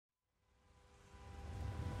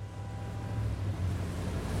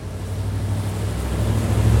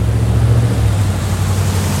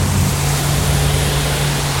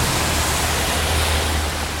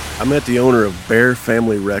met the owner of Bear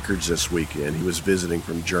Family Records this weekend. He was visiting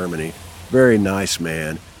from Germany. Very nice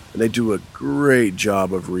man. And they do a great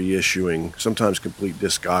job of reissuing, sometimes complete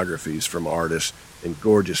discographies from artists in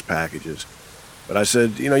gorgeous packages. But I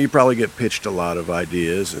said, you probably get pitched a lot of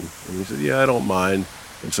ideas. And he said, yeah, I don't mind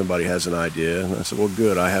when somebody has an idea. And I said, well,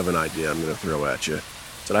 good, I have an idea I'm going to throw at you. I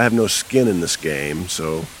said, I have no skin in this game,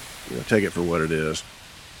 so take it for what it is.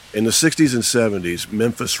 In the 60s and 70s,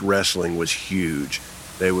 Memphis wrestling was huge.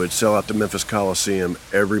 They would sell out the Memphis Coliseum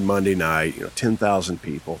every Monday night, 10,000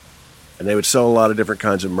 people. And they would sell a lot of different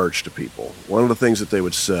kinds of merch to people. One of the things that they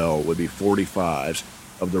would sell would be 45s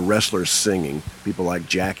of the wrestlers singing, people like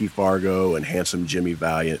Jackie Fargo and Handsome Jimmy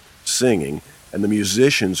Valiant singing. And the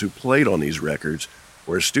musicians who played on these records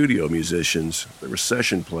were studio musicians. They were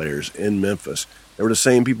session players in Memphis. They were the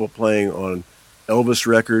same people playing on Elvis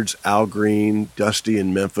records, Al Green, Dusty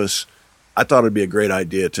in Memphis. I thought it'd be a great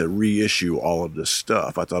idea to reissue all of this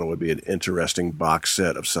stuff. I thought it would be an interesting box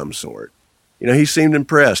set of some sort. He seemed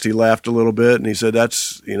impressed. He laughed a little bit and he said,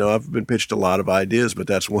 I've been pitched a lot of ideas, but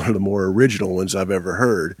that's one of the more original ones I've ever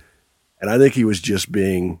heard. And I think he was just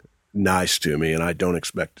being nice to me, and I don't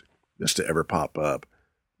expect this to ever pop up.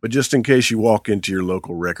 But just in case you walk into your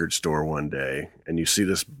local record store one day and you see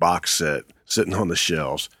this box set sitting on the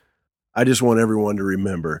shelves, I just want everyone to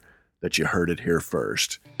remember that you heard it here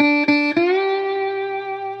first.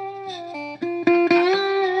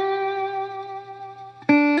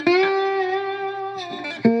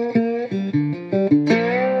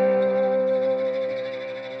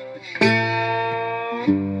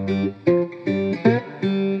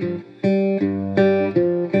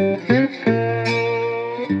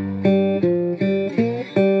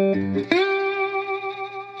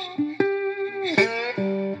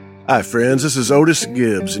 Hi, friends. This is Otis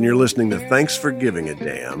Gibbs, and you're listening to Thanks for Giving a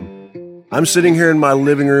Damn. I'm sitting here in my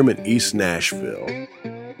living room in East Nashville.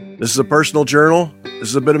 This is a personal journal. This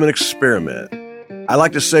is a bit of an experiment. I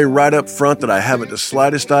like to say right up front that I haven't the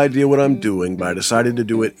slightest idea what I'm doing, but I decided to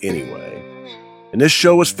do it anyway. And this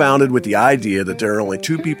show was founded with the idea that there are only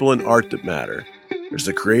two people in art that matter. There's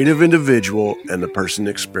the creative individual and the person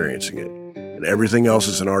experiencing it, and everything else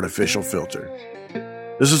is an artificial filter.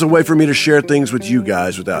 This is a way for me to share things with you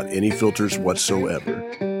guys without any filters whatsoever.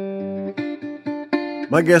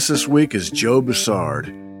 My guest this week is Joe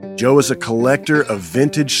Bussard. Joe is a collector of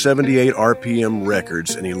vintage 78 RPM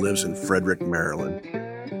records, and he lives in Frederick, Maryland.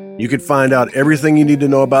 You can find out everything you need to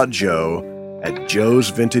know about Joe at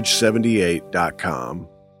joesvintage78.com.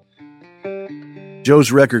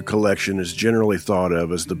 Joe's record collection is generally thought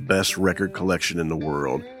of as the best record collection in the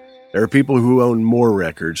world. There are people who own more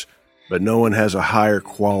records, but no one has a higher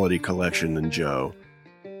quality collection than Joe.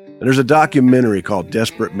 And there's a documentary called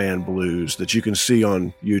Desperate Man Blues that you can see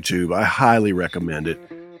on YouTube. I highly recommend it.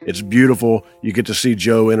 It's beautiful. You get to see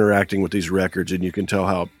Joe interacting with these records, and you can tell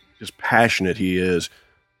how just passionate he is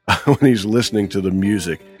when he's listening to the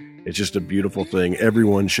music. It's just a beautiful thing.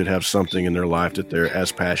 Everyone should have something in their life that they're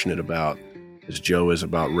as passionate about as Joe is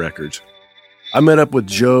about records. I met up with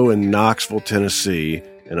Joe in Knoxville, Tennessee,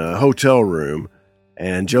 in a hotel room.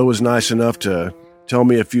 And Joe was nice enough to tell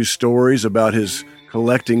me a few stories about his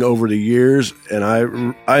collecting over the years, and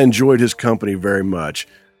I enjoyed his company very much.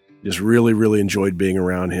 Just really, really enjoyed being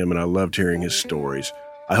around him, and I loved hearing his stories.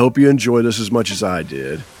 I hope you enjoy this as much as I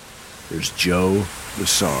did. There's Joe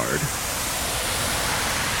Bussard.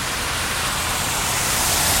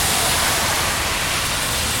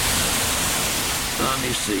 Let me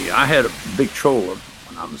see. I had a big Troller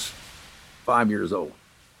when I was 5 years old.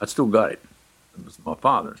 I still got it. It was my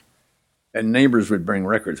father's. And neighbors would bring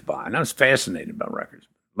records by. And I was fascinated by records.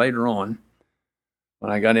 Later on, when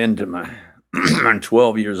I got into my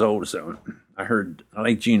 12 years old or so, I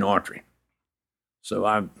liked Gene Autry. So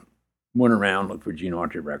I went around, looked for Gene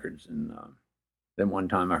Autry records. And then one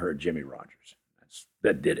time I heard Jimmie Rodgers.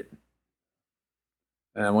 That did it.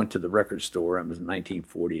 And I went to the record store. It was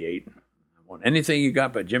 1948. I want anything you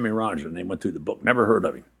got by Jimmie Rodgers. And they went through the book. Never heard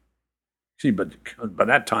of him. See, but by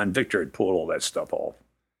that time, Victor had pulled all that stuff off.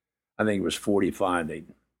 I think it was 45. They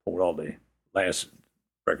pulled all the last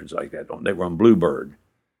records like that. They were on Bluebird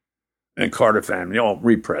and Carter Family, all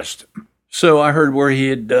repressed. So I heard where he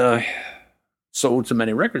had sold so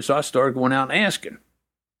many records, so I started going out and asking.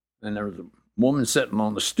 And there was a woman sitting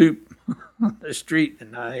on the stoop on the street,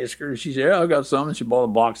 and I asked her, she said, yeah, I got some. And she bought a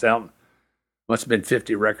box out. Must have been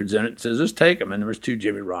 50 records in it. Says, just take them. And there was 2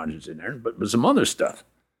 Jimmie Rodgers in there, but some other stuff.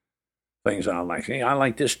 Things I like. Hey, I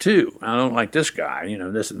like this too. I don't like this guy,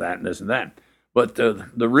 this and that and this and that. But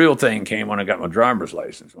the real thing came when I got my driver's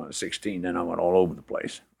license when I was 16. Then I went all over the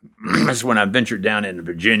place. That's when I ventured down into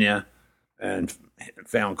Virginia and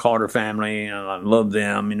found Carter Family, and I loved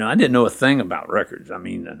them. I didn't know a thing about records. I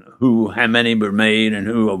mean, how many were made and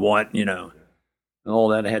who of what, and all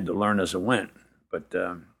that I had to learn as I went. But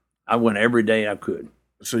I went every day I could.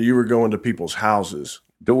 So you were going to people's houses?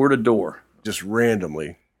 Door to door. Just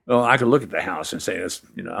randomly? Well, I could look at the house and say, I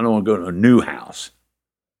don't want to go to a new house.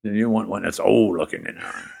 You want one that's old looking,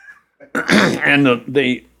 And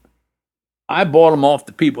I bought them off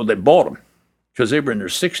the people that bought them because they were in their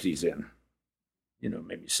 60s then,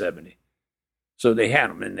 maybe 70. So they had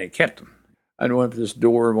them and they kept them. I went to this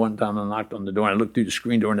door one time and knocked on the door. And I looked through the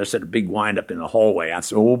screen door and there said a big wind up in the hallway. I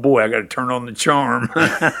said, oh boy, I got to turn on the charm.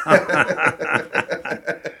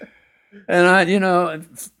 And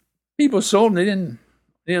people sold them. They didn't,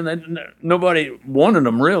 nobody wanted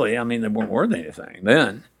them really. I mean, they weren't worth anything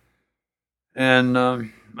then. And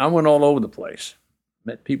I went all over the place.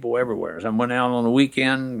 Met people everywhere. So I went out on the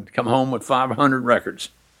weekend, come home with 500 records.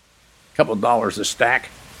 A couple of dollars a stack,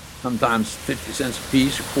 sometimes 50 cents a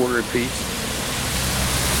piece, a quarter a piece.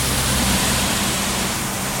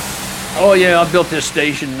 Oh, yeah, I built this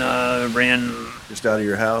station, ran... Just out of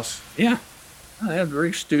your house? Yeah. I had a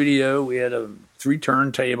big studio. We had 3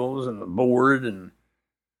 turntables and a board and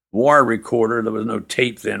wire recorder. There was no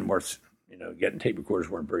tape then worth, getting tape recorders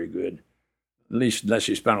weren't very good, at least unless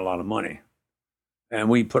you spent a lot of money. And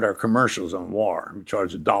we put our commercials on wire. We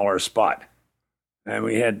charged $1 a spot. And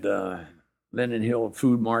we had Linden Hill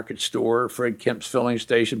Food Market Store, Fred Kemp's Filling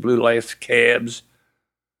Station, Blue Lights Cabs,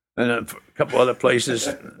 and a couple other places.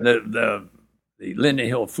 The Linden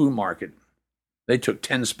Hill Food Market, they took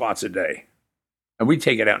 10 spots a day. And we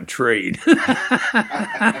take it out and trade.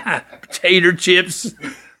 Potato chips,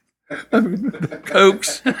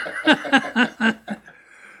 Cokes.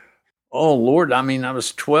 Oh, Lord, I mean, I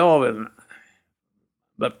was 12 and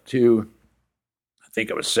up to, I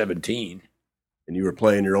think I was 17. And you were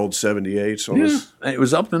playing your old 78s on this? It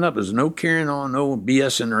was up and up. There's no carrying on, no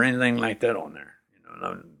BSing or anything like that on there.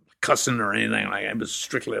 No cussing or anything like that. It was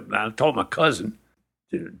strictly up. I told my cousin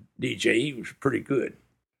to DJ, he was pretty good.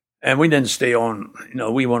 And we didn't stay on,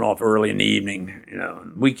 we went off early in the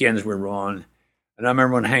evening, weekends we were on. And I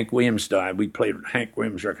remember when Hank Williams died, we played Hank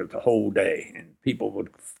Williams records the whole day. And people would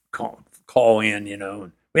call in,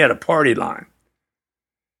 and we had a party line.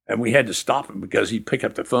 And we had to stop him because he'd pick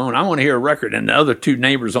up the phone. I want to hear a record. And the other 2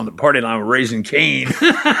 neighbors on the party line were raising Cain.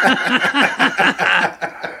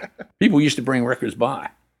 People used to bring records by.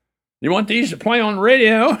 You want these to play on the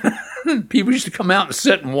radio? People used to come out and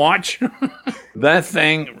sit and watch. That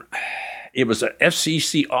thing, it was an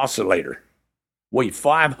FCC oscillator. Weighed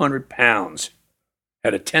 500 pounds.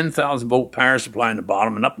 Had a 10,000 volt power supply in the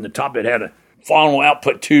bottom. And up in the top, it had a final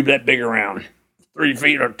output tube that big around 3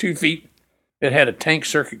 feet or 2 feet. It had a tank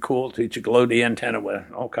circuit coil to you could load the antenna with,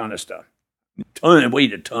 all kind of stuff. It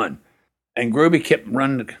weighed a ton. And Groby kept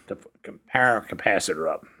running the power capacitor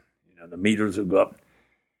up. The meters would go up.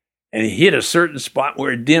 And he hit a certain spot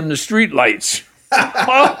where it dimmed the street lights.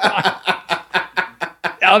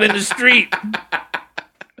 Out in the street.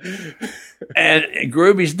 And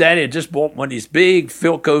Groby's daddy had just bought one of these big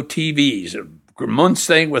Philco TVs, a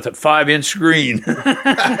Mustang with a 5-inch screen.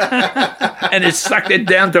 And it sucked it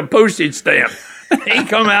down to a postage stamp. He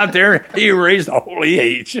come out there, he erased the holy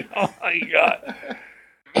H. Oh, my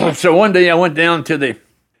God. So one day I went down to the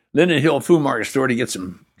Linden Hill Food Market store to get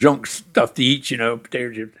some junk stuff to eat,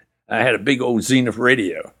 potato chips. I had a big old Zenith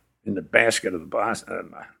radio in the basket of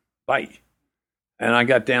my bike. And I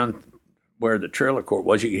got down where the trailer court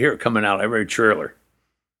was. You could hear it coming out of every trailer,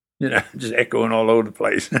 just echoing all over the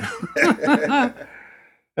place.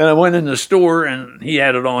 And I went in the store, and he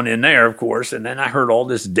had it on in there, of course, and then I heard all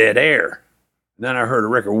this dead air. And then I heard a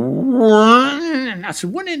record, and I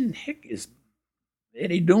said, what in the heck is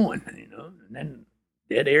Eddie doing? And then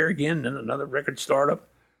dead air again, then another record startup.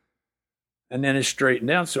 And then it straightened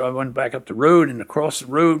out, so I went back up the road, and across the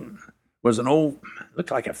road was an old,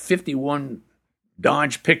 looked like a 51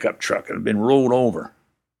 Dodge pickup truck that had been rolled over.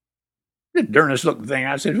 The darnest looking thing.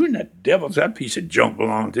 I said, who in the devil's that piece of junk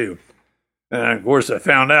belong to? And, of course, I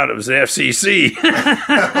found out it was the FCC.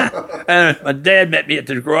 And my dad met me at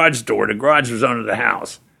the garage door. The garage was under the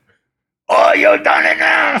house. Oh, you done it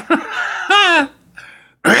now?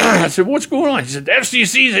 I said, what's going on? He said, the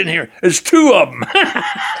FCC's in here. There's 2 of them.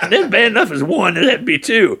 And then bad enough as 1, it had to be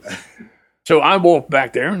 2. So I walked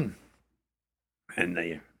back there, and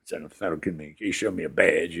they said, Federal Communications showed me a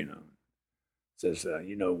badge, Says,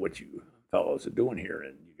 what you fellows are doing here,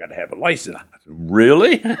 and you got to have a license. I said,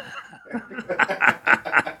 really?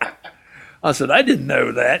 I said, I didn't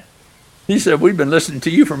know that. He said, we've been listening to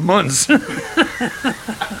you for months. They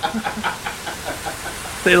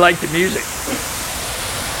like the music.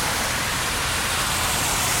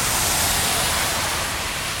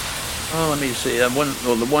 Oh, let me see. The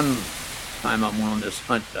one time I went on this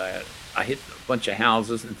hunt, I hit a bunch of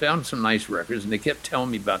houses and found some nice records, and they kept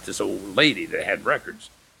telling me about this old lady that had records.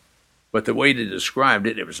 But the way they described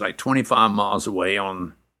it, it was like 25 miles away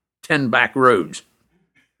on 10 back roads.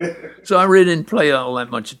 So I really didn't pay all that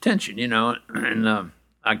much attention, and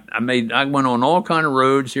I went on all kind of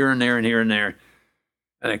roads here and there and here and there.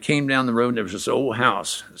 And I came down the road, and there was this old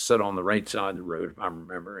house set on the right side of the road, if I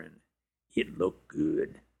remember, and it looked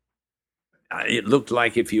good. It looked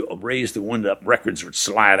like if you raised the window up, records would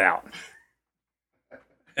slide out.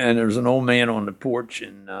 And there was an old man on the porch,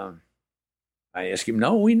 and I asked him,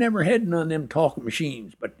 no, we never had none of them talking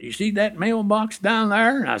machines, but you see that mailbox down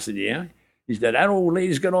there? And I said, yeah. He said, that old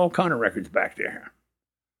lady's got all kind of records back there.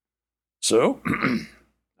 So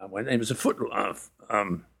I went, it was a foot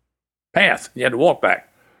path. You had to walk back.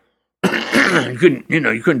 You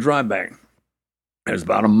couldn't drive back. It was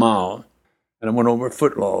about a mile. And I went over a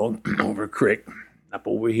foot log, over a creek, up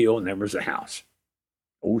over a hill, and there was a house.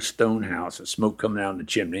 Old stone house, and smoke coming out of the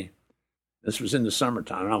chimney. This was in the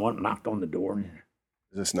summertime, and I went and knocked on the door.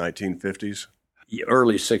 Is this 1950s? Yeah,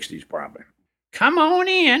 early 60s, probably. Come on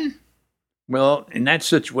in. Well, in that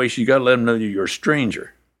situation, you got to let them know you're a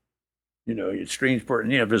stranger. You're a strange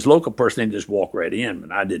person. If it's a local person, they just walk right in,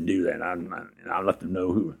 but I didn't do that. I let them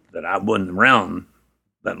know that I wasn't around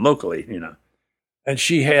that locally, And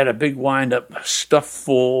she had a big wind-up stuffed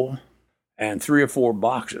full and 3 or 4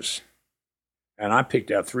 boxes. And I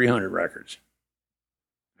picked out 300 records.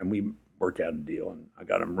 And we worked out a deal, and I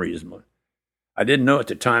got them reasonable. I didn't know at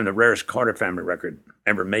the time the rarest Carter family record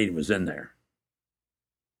ever made was in there.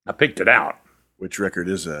 I picked it out. Which record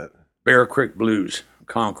is that? Bear Creek Blues,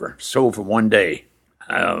 Conqueror. Sold for one day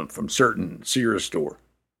from certain Sears store.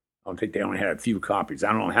 I think they only had a few copies.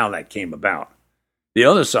 I don't know how that came about. The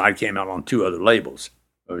other side came out on 2 other labels.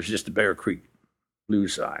 It was just the Bear Creek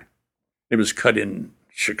Blues side. It was cut in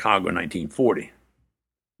Chicago in 1940.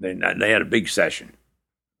 They had a big session.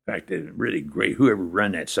 In fact, they were really great. Whoever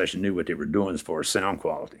ran that session knew what they were doing as far as sound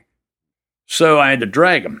quality. So I had to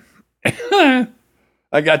drag them.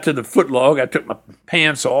 I got to the footlog. I took my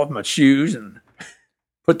pants off, my shoes, and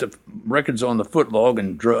put the records on the footlog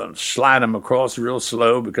and slide them across real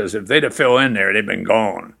slow, because if they'd have fell in there, they'd been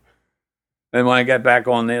gone. Then when I got back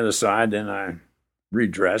on the other side, then I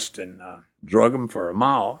redressed and drug them for a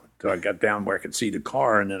mile till I got down where I could see the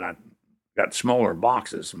car, and then I got smaller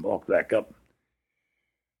boxes and walked back up.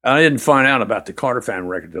 I didn't find out about the Carter family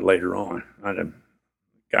record till later on. A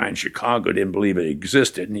guy in Chicago didn't believe it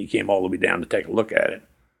existed, and he came all the way down to take a look at it.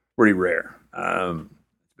 Pretty rare. It's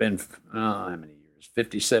been, how many years?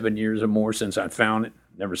 57 years or more since I found it.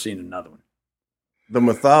 Never seen another one. The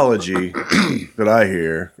mythology that I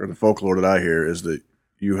hear, or the folklore that I hear, is that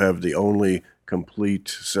you have the only complete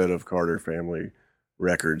set of Carter family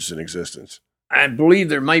records in existence. I believe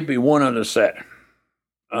there might be one other set.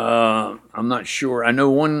 I'm not sure. I know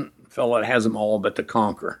one fellow that has them all but the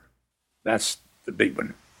Conqueror. That's the big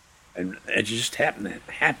one. And it just happened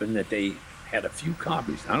that they had a few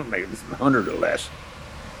copies. I don't think it was 100 or less.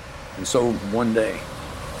 And sold one day.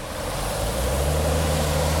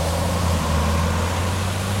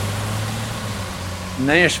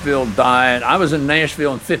 Nashville died. I was in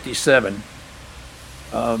Nashville in 57.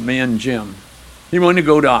 Me and Jim. He wanted to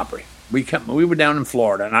go to Opry. We were down in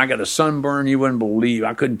Florida, and I got a sunburn you wouldn't believe.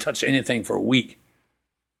 I couldn't touch anything for a week.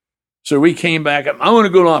 So we came back up. I want to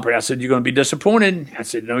go to Opry. I said, you're going to be disappointed. I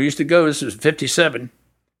said, no use to go. This is 57.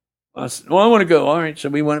 I said, well, I want to go. All right. So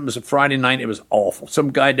we went. It was a Friday night. It was awful.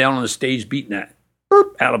 Some guy down on the stage beating that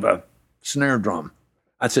out of a snare drum.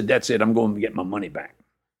 I said, that's it. I'm going to get my money back.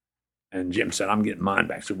 And Jim said, I'm getting mine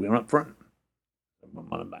back. So we went up front. My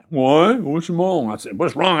money back. What? What's wrong? I said,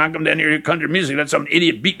 what's wrong? I come down here to country music. Let some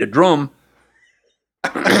idiot beat the drum.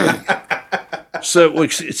 So,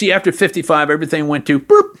 see, after 55, everything went to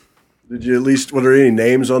boop. Did you at least, were there any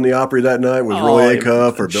names on the Opry that night? Was Roy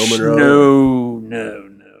Acuff or Bill Monroe? No.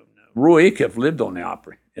 Roy Acuff lived on the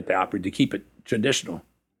Opry, at the Opry, to keep it traditional.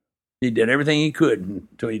 He did everything he could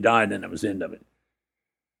until he died, and that was the end of it.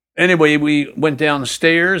 Anyway, we went down the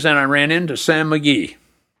stairs, and I ran into Sam McGee,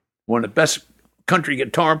 one of the best country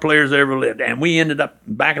guitar players that ever lived. And we ended up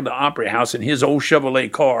back at the Opry House in his old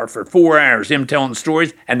Chevrolet car for 4 hours, him telling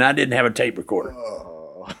stories, and I didn't have a tape recorder.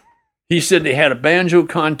 Oh. He said they had a banjo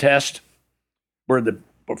contest where the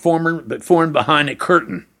performer performed behind a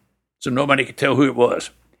curtain so nobody could tell who it was.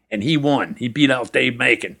 And he won. He beat out Dave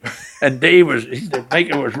Macon. And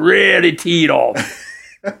Macon was really teed off.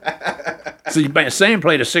 So Sam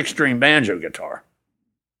played a 6-string banjo guitar.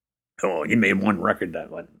 Oh, he made one record.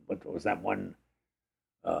 What was that one?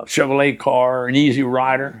 Chevrolet car, an Easy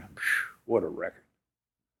Rider. What a record.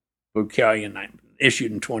 Vocalion,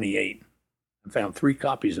 issued in 28. I found 3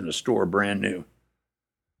 copies in the store, brand new.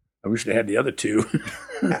 I wish they had the other 2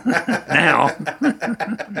 now.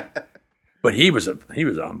 But he was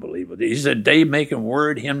unbelievable. He said, Dave Macon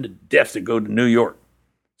worried him to death to go to New York.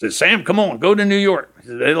 He said, Sam, come on, go to New York. He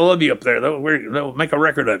said, they'll love you up there. They'll make a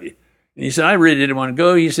record of you. And he said, I really didn't want to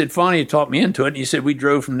go. He said, finally, he talked me into it. And he said, we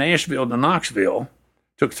drove from Nashville to Knoxville.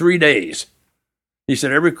 Took 3 days. He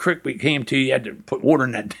said, every creek we came to, you had to put water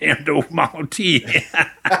in that damn old Model T.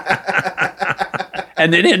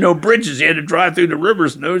 And they didn't know bridges. You had to drive through the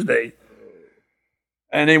rivers in those days.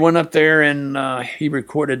 And they went up there and he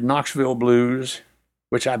recorded Knoxville Blues,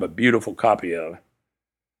 which I have a beautiful copy of.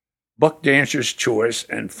 Buck Dancer's Choice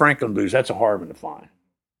and Franklin Blues. That's a hard one to find.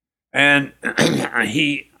 And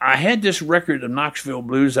I had this record of Knoxville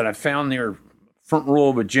Blues that I found near Front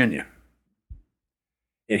Royal, Virginia.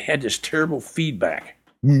 It had this terrible feedback.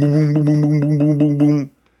 Boom, boom, boom, boom, boom, boom, boom,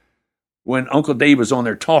 boom, when Uncle Dave was on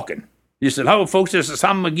there talking. He said, hello, folks, this is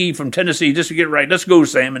Sam McGee from Tennessee. Just to get right, let's go,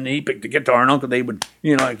 Sam. And he picked the guitar, and Uncle Dave would,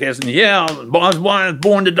 like this. And, yeah, I was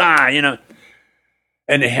born to die,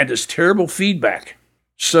 And they had this terrible feedback.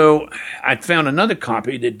 So I found another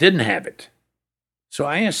copy that didn't have it. So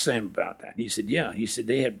I asked Sam about that. He said, yeah. He said,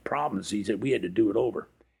 they had problems. He said, we had to do it over.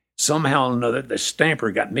 Somehow or another, the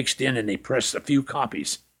stamper got mixed in, and they pressed a few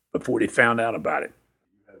copies before they found out about it.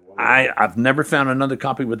 I've never found another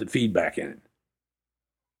copy with the feedback in it.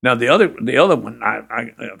 Now, the other one,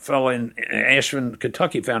 a fellow in Asheville,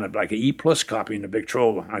 Kentucky, found it like an E+ copy in the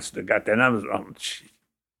Victrola. I still got that. And I was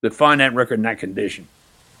to find that record in that condition.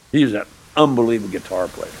 He was an unbelievable guitar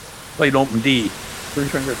player. Played open D,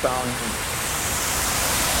 3-finger Italian.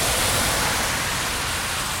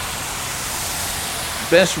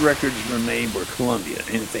 Best records were made were Columbia,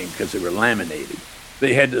 anything, because they were laminated.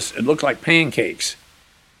 They had this, it looked like pancakes.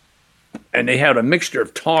 And they had a mixture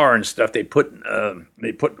of tar and stuff. They put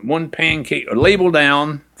one pancake, a label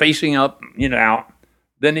down, facing up, out.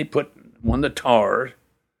 Then they put one of the tar.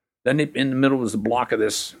 Then in the middle was a block of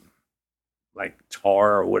this, like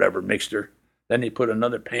tar or whatever mixture. Then they put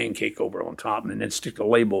another pancake over on top, and then stick the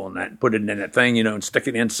label on that and put it in that thing, and stick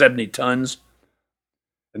it in 70 tons.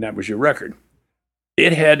 And that was your record.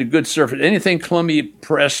 It had a good surface. Anything Columbia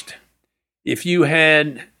pressed, if you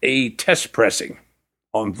had a test pressing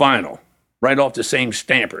on vinyl, right off the same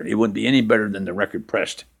stamper, it wouldn't be any better than the record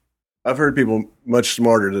pressed. I've heard people much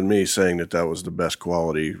smarter than me saying that was the best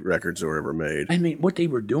quality records that were ever made. I mean, what they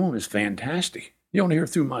were doing was fantastic. You don't hear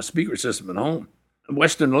through my speaker system at home.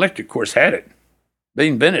 Western Electric, of course, had it. They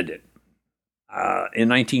invented it in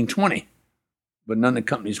 1920. But none of the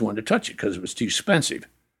companies wanted to touch it because it was too expensive.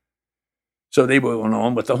 So they went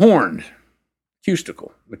on with the horn,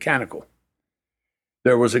 acoustical, mechanical.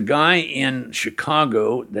 There was a guy in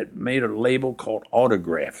Chicago that made a label called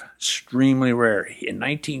Autograph, extremely rare. In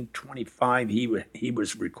 1925, he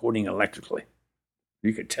was recording electrically.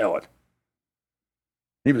 You could tell it.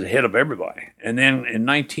 He was ahead of everybody. And then in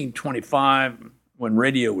 1925, when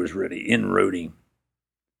radio was really inroading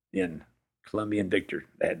in Columbia and Victor,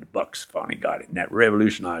 they had the Bucks finally got it, and that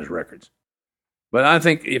revolutionized records. But I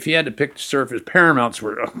think if you had to pick the surface, Paramounts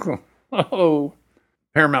were,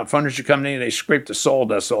 Paramount Furniture Company, they scraped the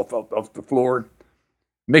sawdust off the floor,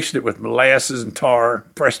 mixed it with molasses and tar,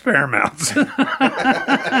 pressed Paramounts.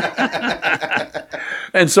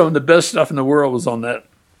 And some of the best stuff in the world was on that.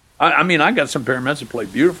 I mean, I got some Paramounts that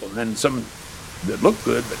played beautiful, and then some that looked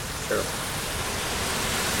good, but terrible.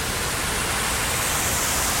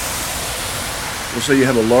 Well, so you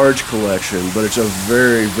have a large collection, but it's a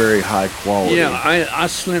very, very high quality. Yeah, I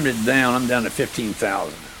slimmed it down. I'm down to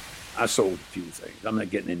 15,000. I sold a few things. I'm not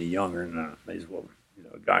getting any younger, and I may as well,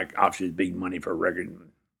 a guy offers you big money for a record.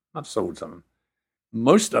 I've sold some.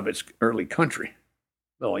 Most of it's early country.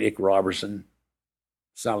 Well, Ike Robertson,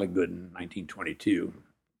 Sally Gooden, 1922.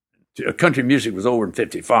 Country music was over in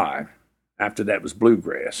 55. After that was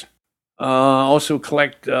bluegrass. Also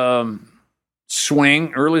collect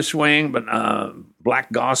swing, early swing, but black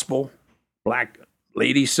gospel, black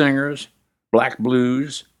lady singers, black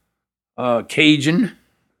blues, Cajun,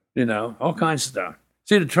 all kinds of stuff.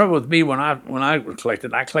 See, the trouble with me when I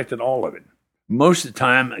collected, I collected all of it. Most of the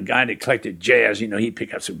time, a guy that collected jazz, he'd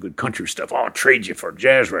pick up some good country stuff. I'll trade you for a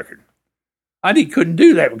jazz record. I couldn't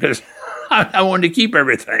do that because I wanted to keep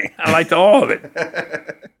everything. I liked all of it.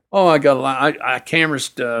 I got a lot. I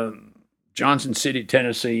canvassed Johnson City,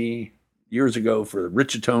 Tennessee, years ago for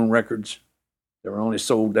Richatone records. They were only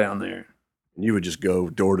sold down there. And you would just go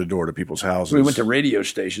door to door to people's houses. We went to radio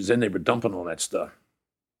stations, and they were dumping all that stuff.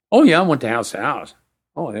 Oh, yeah, I went to house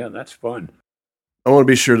Oh, yeah, that's fun. I want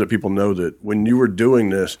to be sure that people know that when you were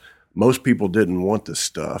doing this, Most people didn't want this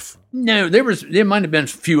stuff. No, there might have been a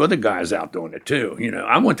few other guys out doing it too.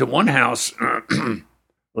 I went to one house.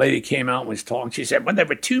 Lady came out and was talking. She said, "Well, there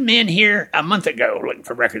were two men here a month ago looking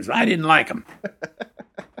for records. I didn't like them."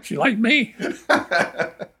 She liked me.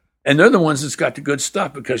 And they're the ones that's got the good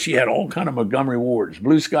stuff because she had all kind of Montgomery Wards,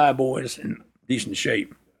 Blue Sky Boys, in decent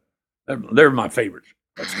shape. They're my favorites.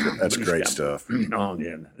 That's great stuff. Oh,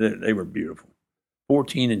 yeah. They were beautiful.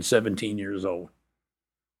 14 and 17 years old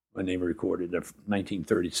when they recorded it,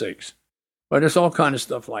 1936. But it's all kind of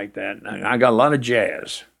stuff like that. I got a lot of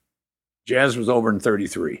jazz. Jazz was over in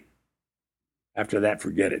 33. After that,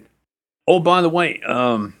 forget it. Oh, by the way,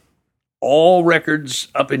 all records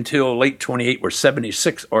up until late 28 were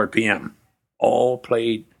 76 RPM. All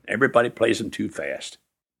played, everybody plays them too fast.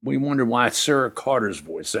 We wondered why Sarah Carter's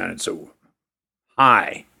voice sounded so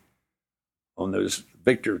high on those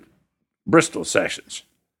Victor Bristol sessions.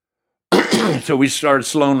 So we started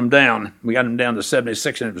slowing them down. We got them down to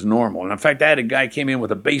 76 and it was normal. And in fact, I had a guy came in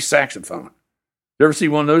with a bass saxophone. You ever see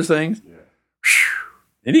one of those things? Yeah.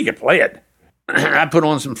 And he could play it. I put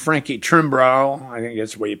on some Frankie Trimbrau. I think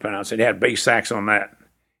that's the way you pronounce it. He had bass sax on that.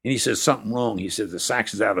 And he says, something wrong. He says, the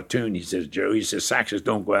sax is out of tune. He says, Joe, he says, saxes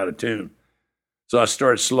don't go out of tune. So I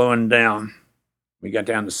started slowing down. We got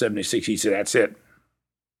down to 76. He said, that's it.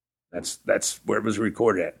 That's where it was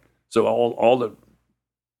recorded at. So all the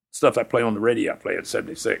stuff I play on the radio, I play at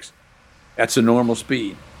 76. That's the normal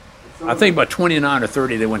speed. I think by 29 or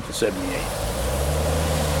 30, they went to 78.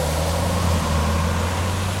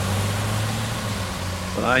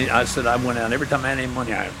 But I said I went out. Every time I had any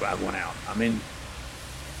money, I went out. I mean,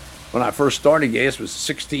 when I first started, gas was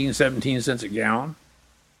 16, 17 cents a gallon.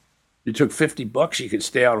 You took $50, you could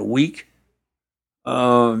stay out a week.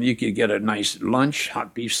 You could get a nice lunch,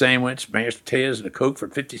 hot beef sandwich, mashed potatoes, and a Coke for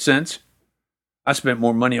 50 cents. I spent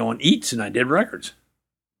more money on eats than I did records.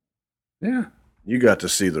 Yeah. You got to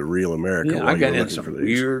see the real America. Yeah, I got in some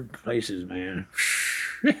weird places, man.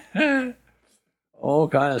 All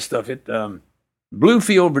kind of stuff.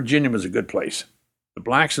 Bluefield, Virginia was a good place. The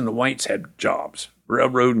blacks and the whites had jobs,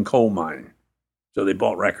 railroad and coal mine. So they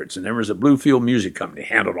bought records. And there was a Bluefield Music Company,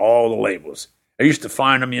 handled all the labels. I used to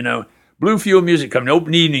find them, Bluefield Music Company,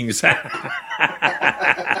 open evenings.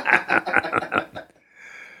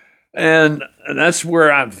 And that's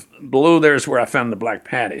where below there is where I found the Black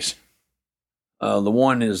Patties. The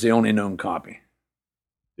one is the only known copy.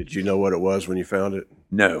 Did you know what it was when you found it?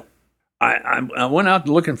 No. I went out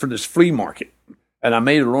looking for this flea market, and I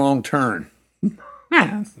made a wrong turn.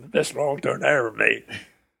 The best wrong turn I ever made.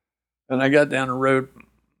 And I got down the road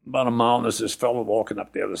about a mile, and there's this fellow walking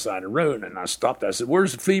up the other side of the road, and I stopped. I said,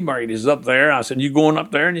 where's the flea market? He's up there. I said, you going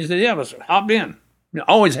up there? And he said, yeah. I said, hop in. I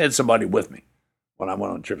always had somebody with me when I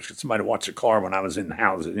went on trips, because somebody watched the car when I was in the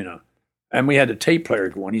houses, And we had a tape player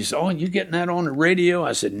going. He said, oh, you getting that on the radio?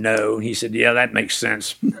 I said, no. He said, yeah, that makes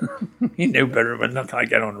sense. He knew better, but nothing like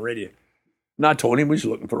that on the radio. And I told him we was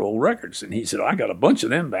looking for old records. And he said, I got a bunch of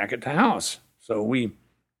them back at the house. So we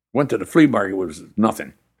went to the flea market, which was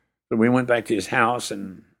nothing. So we went back to his house,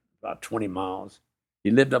 and about 20 miles.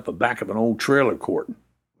 He lived up the back of an old trailer court.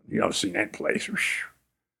 You ever seen that place?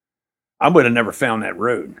 I would have never found that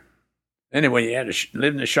road. Anyway, he had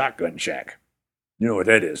lived in a shotgun shack. You know what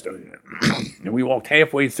that is, don't you? And we walked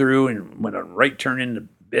halfway through and went a right turn in the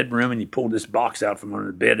bedroom, and he pulled this box out from under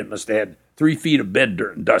the bed. It must have had 3 feet of bed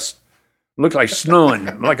dirt and dust. It looked like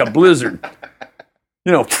snowing, like a blizzard.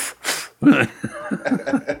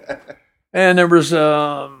 And there was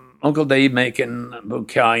Uncle Dave Macon,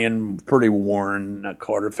 Bocalion, Pretty Warren,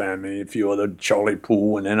 Carter family, a few other, Charlie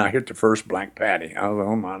Poole, and then I hit the first Black Patty. I was like,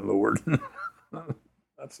 oh, my Lord.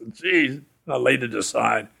 I said, geez. I laid it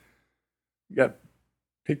aside.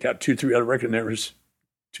 Picked out 2, 3 other records, and there was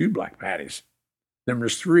 2 Black Patties. Then there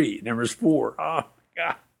was 3. Then there was 4. Oh,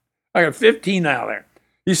 God. I got 15 out there.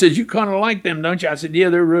 He said, you kind of like them, don't you? I said, yeah,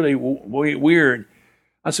 they're really weird.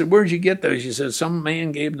 I said, where'd you get those? He said, some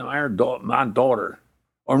man gave them to my daughter,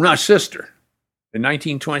 or my sister, in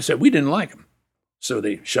 1920. Said, we didn't like them. So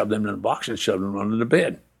they shoved them in a box and shoved them under the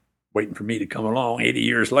bed, waiting for me to come along 80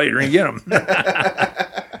 years later and get them.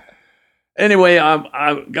 Anyway,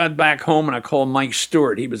 I got back home, and I called Mike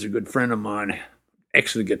Stewart. He was a good friend of mine,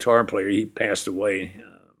 excellent guitar player. He passed away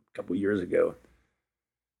a couple of years ago.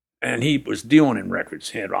 And he was dealing in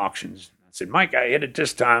records, had auctions. I said, Mike, I hit it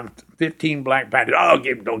this time, 15 Black Patties. Oh,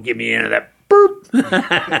 don't give me any of that. Boop.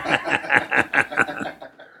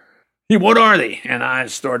 What are they? And I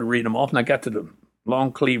started reading them off, and I got to the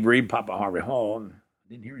Long Cleve Reed, Papa Harvey Hall, and I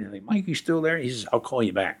didn't hear anything. Mike, you still there? He says, I'll call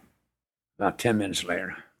you back. About 10 minutes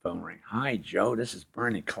later, phone rang. Hi, Joe. This is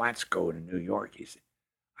Bernie Klatsko in New York. He said,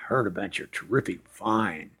 I heard about your terrific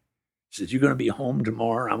find. He says, "You going to be home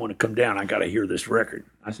tomorrow? I want to come down. I got to hear this record."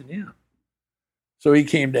 I said, "Yeah." So he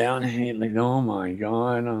came down, and he like, "Oh my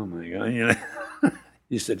God. You know,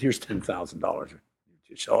 he said, "Here's $10,000. Did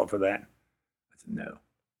you sell it for that?" I said, "No."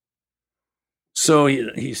 So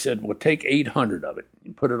he said, "Well, take 800 of it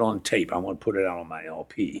and put it on tape. I want to put it out on my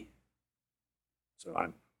LP." So I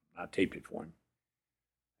taped it for him.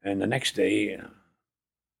 And the next day,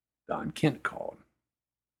 Don Kent called.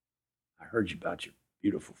 "I heard you about your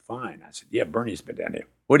beautiful find." I said, "Yeah, Bernie's been down there.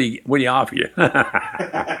 What do you offer you?"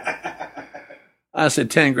 I said,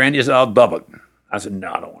 $10,000. He said, "I'll double it." I said,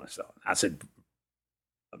 "No, I don't want to sell it." I said,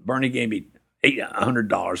 "Bernie gave me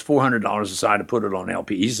 $800, $400 aside to put it on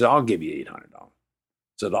LP." He said, "I'll give you $800. I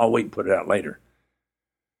said, "I'll wait and put it out later."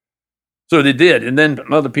 So they did, and then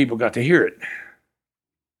other people got to hear it.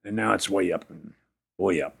 And now it's way up and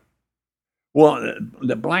way up. Well,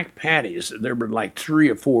 the Black Patties, there were like 3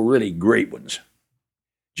 or 4 really great ones.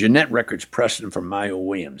 Jeanette Records pressed them from Mayo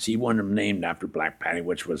Williams. He wanted them named after Black Patty,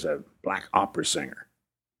 which was a black opera singer.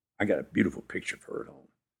 I got a beautiful picture of her at home.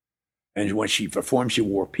 And when she performed, she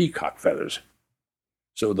wore peacock feathers.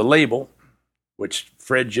 So the label, which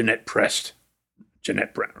Fred Jeanette pressed,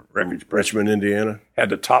 Jeanette Records pressed, Richmond, Indiana, had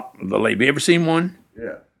the top of the label. You ever seen one?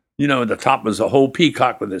 Yeah. You know, the top was a whole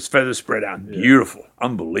peacock with its feathers spread out. Beautiful,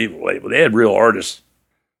 unbelievable label. They had real artists.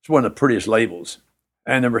 It's one of the prettiest labels.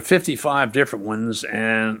 And there were 55 different ones,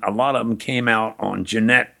 and a lot of them came out on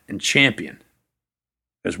Jeanette and Champion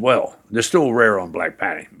as well. They're still rare on Black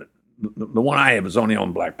Patty, but the one I have is only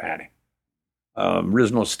on Black Patty.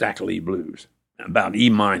 Original Stackley Blues, about E-.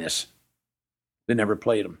 They never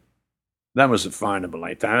played them. That was a find of a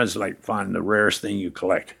lifetime. It was like finding the rarest thing you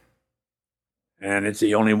collect. And it's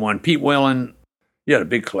the only one. Pete Whalen, he had a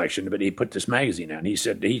big collection, but he put this magazine out. He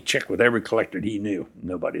said he checked with every collector he knew.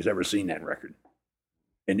 Nobody's ever seen that record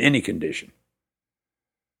in any condition.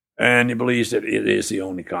 And he believes that it is the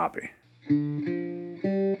only copy.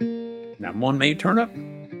 Now, one may turn up.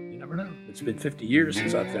 You never know. It's been 50 years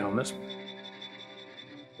since I found this one.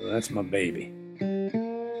 So that's my baby.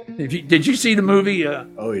 Did you see the movie?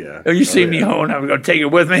 Oh, yeah. Oh, you see me home? I'm going to take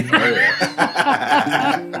it with me? Oh, yeah.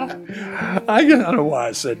 I don't know why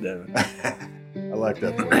I said that. I like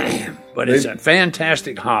that point. But it's a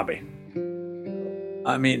fantastic hobby.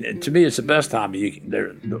 I mean, to me, it's the best hobby.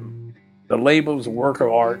 The label's a work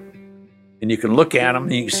of art, and you can look at them,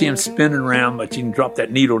 and you can see them spinning around, but you can drop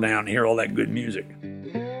that needle down and hear all that good music.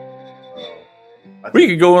 We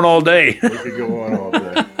could go on all day. We could go on all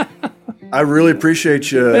day. I really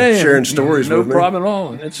appreciate you sharing stories with me. No problem at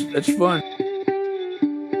all. It's fun.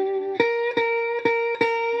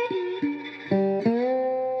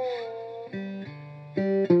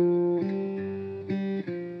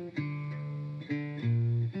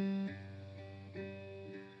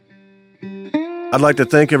 I'd like to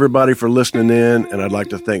thank everybody for listening in, and I'd like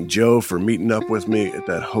to thank Joe for meeting up with me at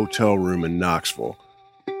that hotel room in Knoxville.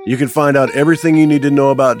 You can find out everything you need to know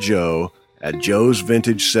about Joe at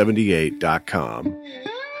joesvintage78.com.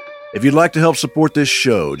 If you'd like to help support this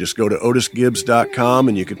show, just go to otisgibbs.com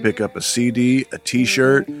and you can pick up a CD, a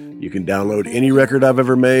t-shirt. You can download any record I've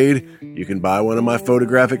ever made. You can buy one of my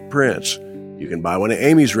photographic prints. You can buy one of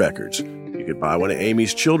Amy's records. You can buy one of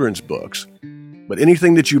Amy's children's books. But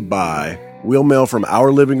anything that you buy, we'll mail from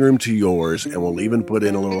our living room to yours, and we'll even put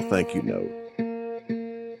in a little thank you note.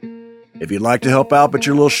 If you'd like to help out but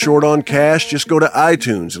you're a little short on cash, just go to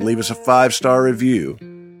iTunes and leave us a 5-star review.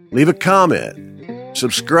 Leave a comment.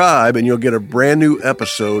 Subscribe, and you'll get a brand new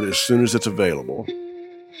episode as soon as it's available.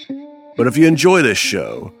 But if you enjoy this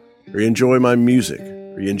show, or you enjoy my music,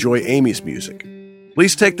 or you enjoy Amy's music,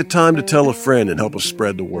 please take the time to tell a friend and help us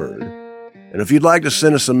spread the word. And if you'd like to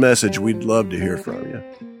send us a message, we'd love to hear from you.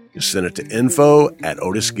 Just send it to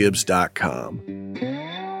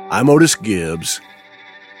info@otisgibbs.com. I'm Otis Gibbs.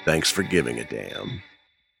 Thanks for giving a damn.